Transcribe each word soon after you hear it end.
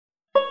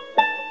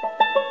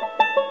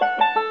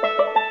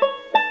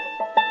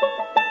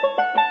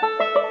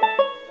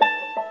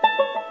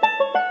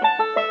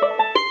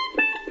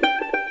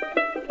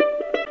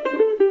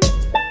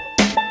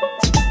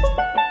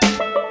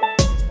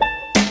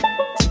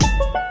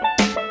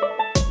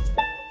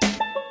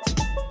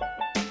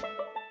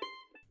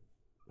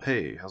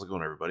Hey, how's it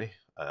going, everybody?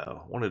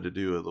 Wanted to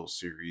do a little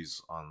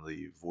series on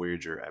the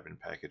Voyager Admin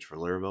Package for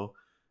Laravel.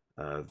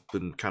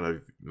 Been kind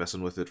of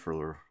messing with it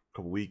for a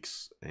couple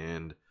weeks,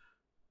 and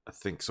I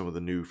think some of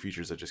the new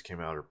features that just came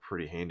out are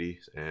pretty handy,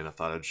 and I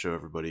thought I'd show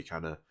everybody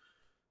kind of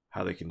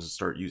how they can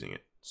start using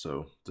it.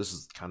 So this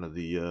is kind of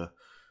the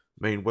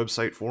main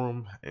website for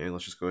them, and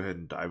let's just go ahead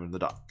and dive into the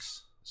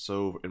docs.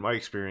 So in my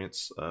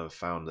experience,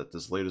 found that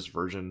this latest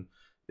version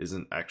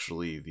isn't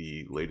actually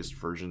the latest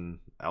version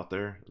out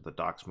there. The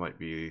docs might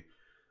be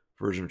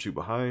version or two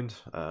behind,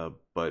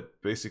 but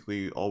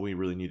basically all we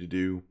really need to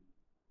do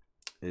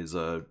is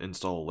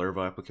install a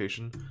Laravel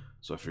application.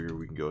 So I figure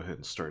we can go ahead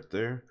and start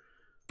there.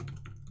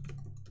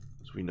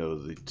 So we know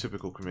the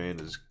typical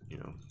command is,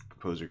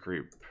 compose or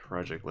create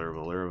project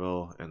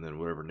Laravel, and then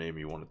whatever name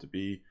you want it to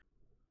be.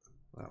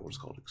 That was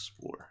called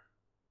explore.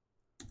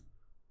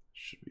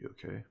 Should be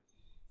okay.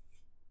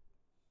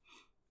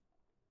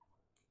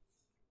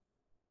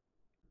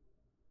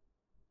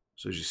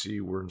 So as you see,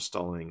 we're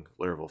installing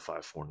Laravel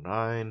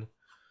 5.4.9.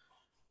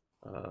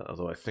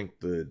 Although I think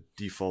the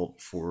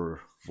default for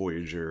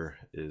Voyager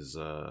is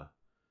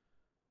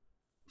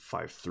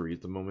 5.3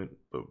 at the moment,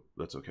 but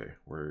that's okay.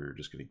 We're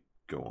just going to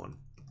go on.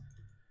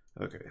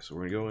 Okay, so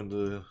we're going to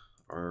go into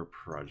our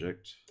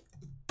project.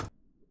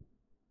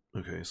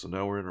 Okay, so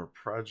now we're in our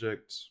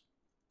project.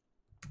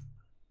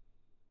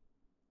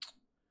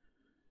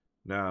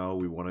 Now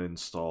we want to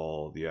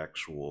install the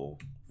actual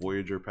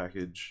Voyager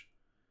package.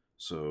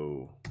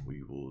 So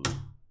we will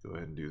go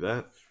ahead and do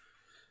that.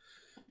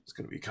 It's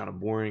going to be kind of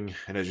boring,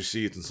 and as you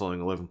see, it's installing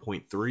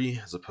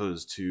 11.3 as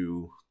opposed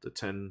to the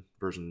 10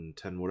 version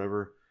 10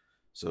 whatever.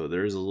 So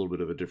there is a little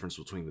bit of a difference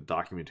between the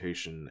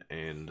documentation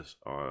and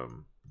our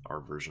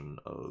version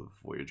of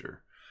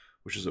Voyager,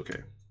 which is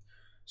okay.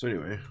 So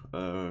anyway,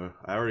 I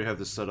already have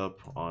this set up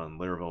on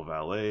Laravel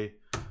Valet,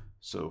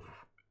 so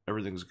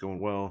everything's going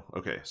well.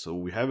 Okay, so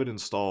we have it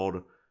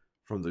installed.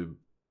 From the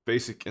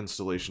basic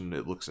installation,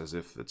 it looks as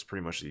if it's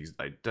pretty much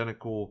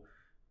identical.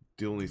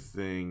 The only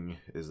thing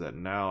is that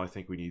now I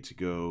think we need to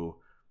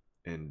go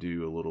and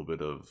do a little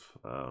bit of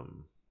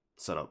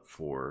setup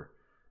for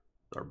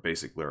our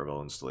basic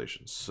Laravel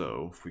installation.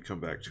 So if we come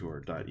back to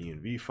our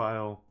 .env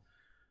file,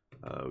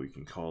 we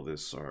can call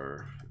this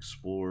our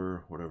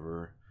explore,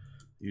 whatever.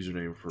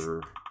 Username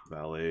for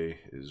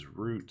Valet is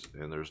root,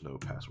 and there's no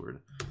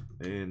password.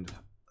 And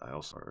I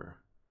also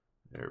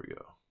there we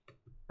go.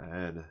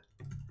 Add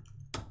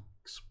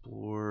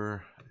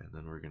explore, and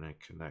then we're gonna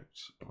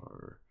connect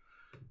our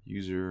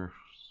user.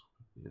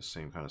 The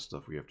same kind of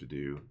stuff we have to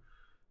do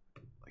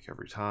like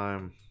every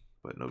time,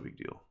 but no big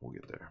deal. We'll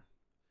get there.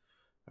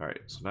 All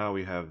right, so now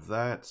we have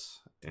that,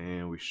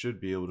 and we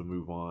should be able to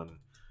move on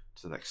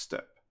to the next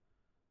step.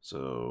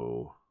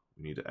 So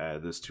we need to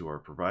add this to our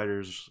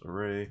providers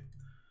array.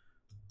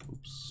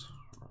 Oops,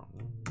 wrong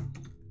one.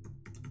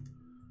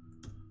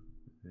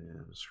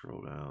 And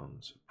scroll down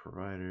to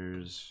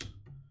providers.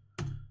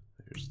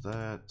 There's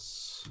that.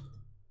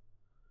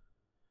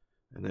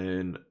 And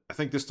then I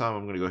think this time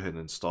I'm going to go ahead and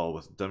install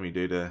with dummy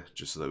data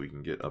just so that we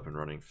can get up and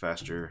running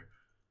faster.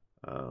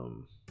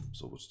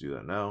 So let's do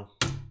that now.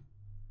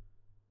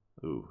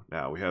 Ooh,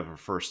 now we have our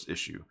first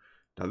issue.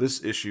 Now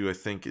this issue I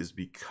think is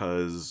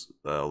because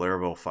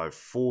Laravel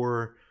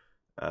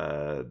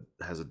 5.4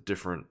 has a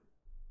different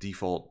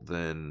default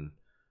than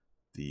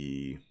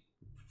the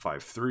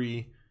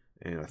 5.3,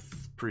 and I'm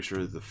pretty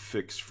sure the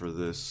fix for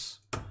this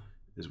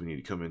is we need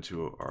to come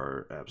into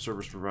our app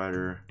service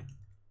provider,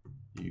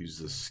 use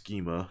the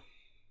schema,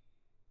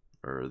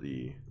 or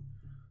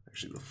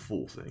actually the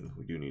full thing.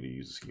 We do need to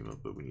use the schema,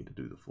 but we need to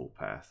do the full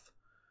path.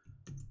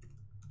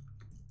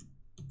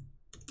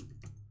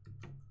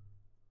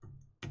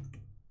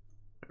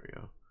 There we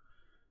go.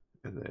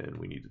 And then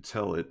we need to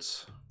tell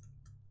it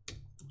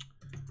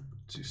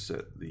to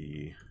set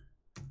the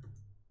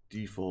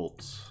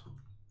default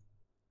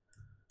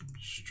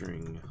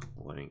string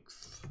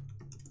length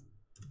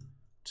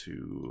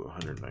to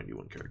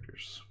 191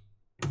 characters.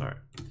 All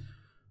right.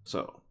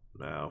 So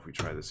now if we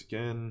try this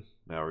again,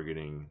 now we're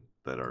getting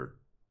that our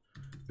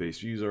base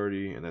views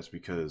already, and that's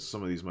because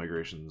some of these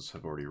migrations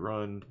have already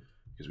run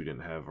because we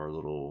didn't have our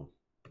little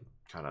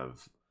kind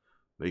of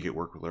make it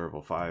work with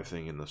Laravel 5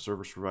 thing in the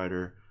service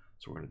provider.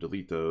 So we're going to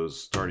delete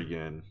those, start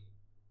again,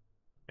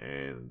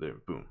 and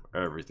then boom,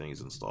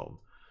 everything's installed.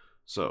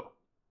 So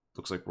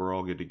looks like we're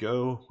all good to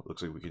go.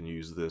 Looks like we can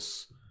use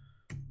this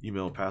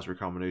email and password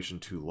combination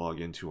to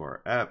log into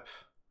our app,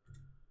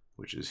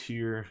 which is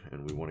here,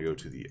 and we want to go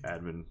to the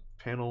admin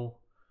panel.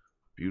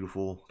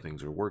 Beautiful,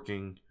 things are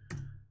working,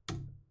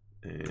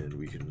 and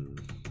we can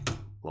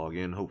log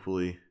in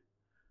hopefully.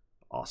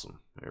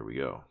 Awesome, there we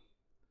go.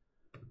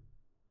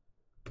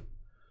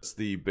 That's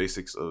the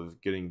basics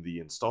of getting the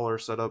installer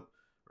set up,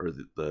 or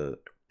the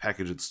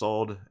package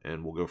installed,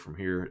 and we'll go from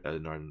here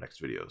in our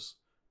next videos.